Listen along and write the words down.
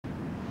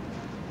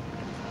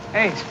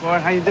Hey,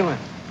 sport, how you doing?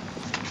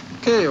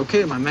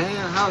 Okay, my man.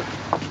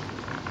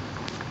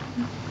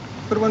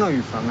 Where do I know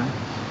you from, man?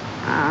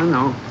 I don't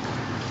know.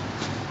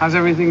 How's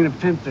everything in the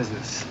pimp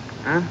business?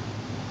 Huh?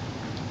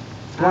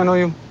 Do I know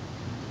you?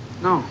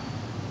 No.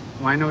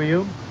 Do I know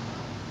you?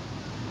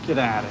 Get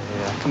out of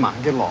here. Come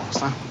on, get lost,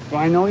 huh? Do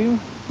I know you?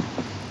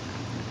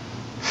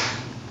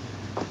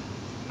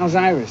 How's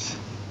Iris?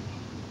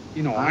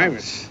 You know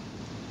Iris.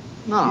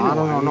 No, I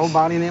don't know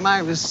nobody named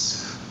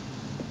Iris.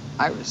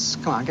 Iris,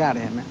 come on, get out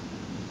of here, man.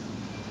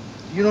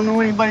 You don't know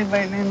anybody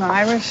by the name of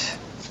Iris?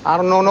 I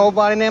don't know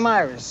nobody named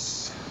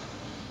Iris.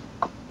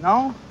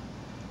 No?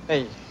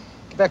 Hey,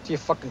 get back to your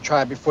fucking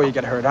tribe before you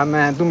get hurt, huh,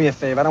 man? Do me a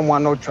favor. I don't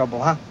want no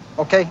trouble, huh?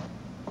 Okay? You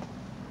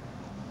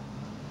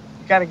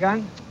got a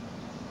gun?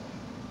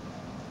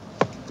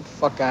 Get the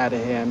fuck out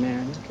of here,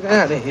 man. Get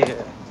out of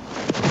here.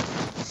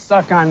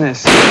 Suck on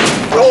this.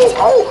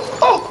 Oh!